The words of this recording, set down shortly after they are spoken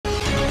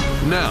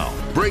Now,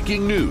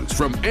 breaking news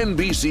from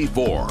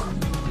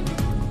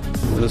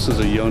NBC4. This is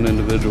a young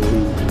individual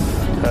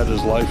who had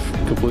his life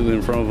completely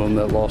in front of him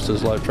that lost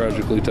his life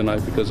tragically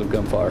tonight because of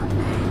gunfire.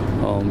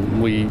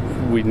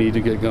 We need to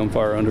get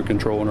gunfire under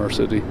control in our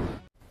city.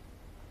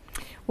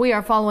 We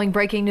are following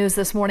breaking news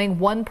this morning.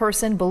 One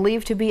person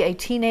believed to be a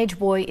teenage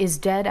boy is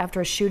dead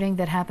after a shooting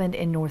that happened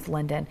in North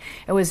Linden.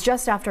 It was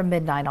just after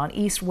midnight on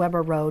East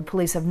Weber Road.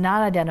 Police have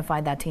not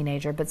identified that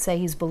teenager, but say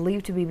he's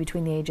believed to be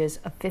between the ages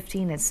of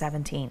 15 and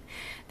 17.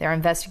 They're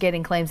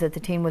investigating claims that the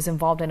teen was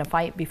involved in a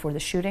fight before the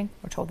shooting.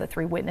 We're told that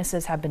 3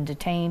 witnesses have been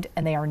detained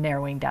and they are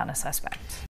narrowing down a suspect.